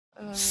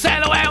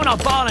Sail away on a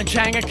ball and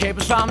chain and keep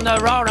us from the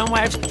roaring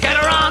waves. Get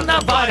her on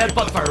the voided,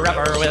 but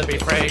forever we'll be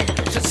free.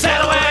 Said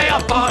sail away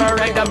aboard a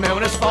rig, the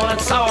moon is full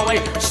and so are we.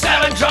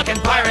 7 drunken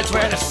pirates,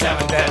 we're the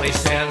 7 deadly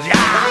sins,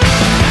 yeah!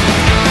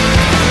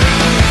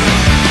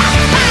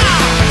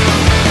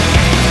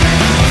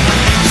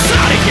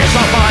 Saudi gears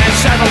up by and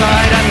settled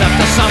light and left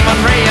us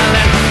someone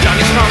reeling.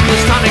 Johnny Storm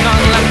was standing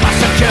on the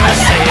plastic to the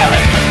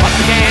ceiling. What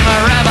the game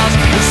of rebels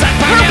set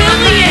for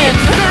millions.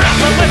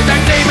 Grappled with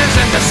their demons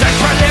in the search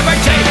for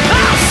liberty.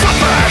 I'll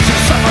suffer as you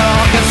suffer,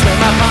 all can swim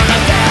upon the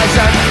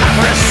desert.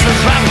 Avarice is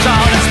ravaged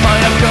all in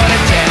spite of good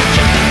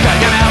intention.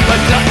 Dragging out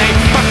with gluttony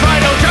for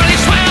pride, oh journey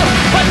swell.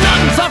 But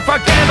nothing's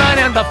unforgiven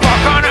in the four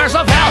corners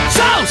of hell.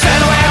 So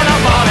sail away on a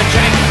ball and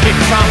chain, keep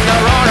us from the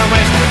roaring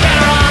waves. Get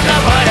her on the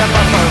void,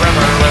 but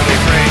forever we'll be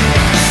free.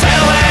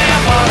 Sail away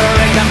aboard a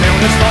rig, the moon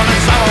is full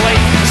and so are we.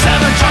 7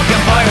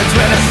 drunken pirates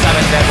with the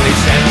 7 deadly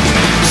sins.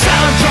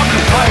 7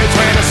 drunken pirates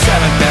with the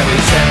 7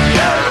 deadly sins,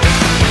 yeah!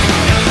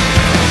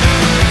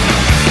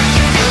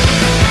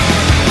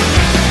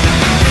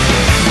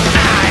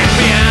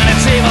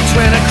 Evil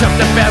twin and jumped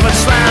in bed with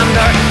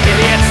slander.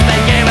 Idiots, they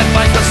gave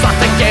advice, but sloth,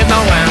 they gave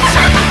no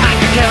answer.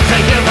 Anger kills the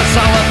human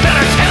soul with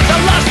bitter tales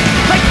of lust.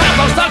 Like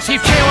those dogs keep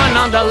chewing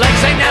on the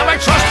legs they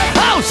never trust.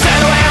 Oh, sail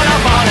away on a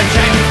ball and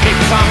chain, keep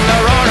from the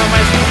roaring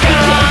waves. Get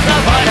along the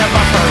void,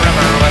 but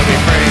forever we'll be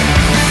free.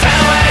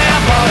 Sail away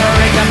aboard a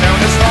rig, the moon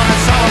is full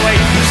and so are we.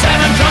 7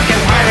 drunken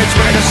pirates,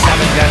 we're the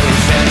 7 deadly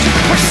sins.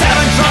 We're 7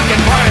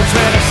 drunken pirates,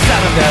 we're the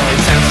 7 deadly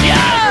sins,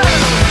 yeah!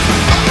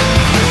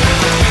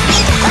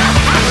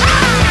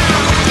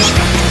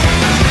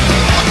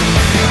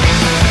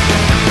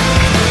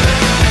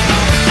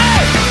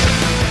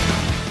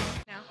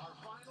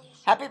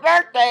 Happy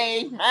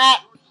birthday,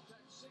 Matt!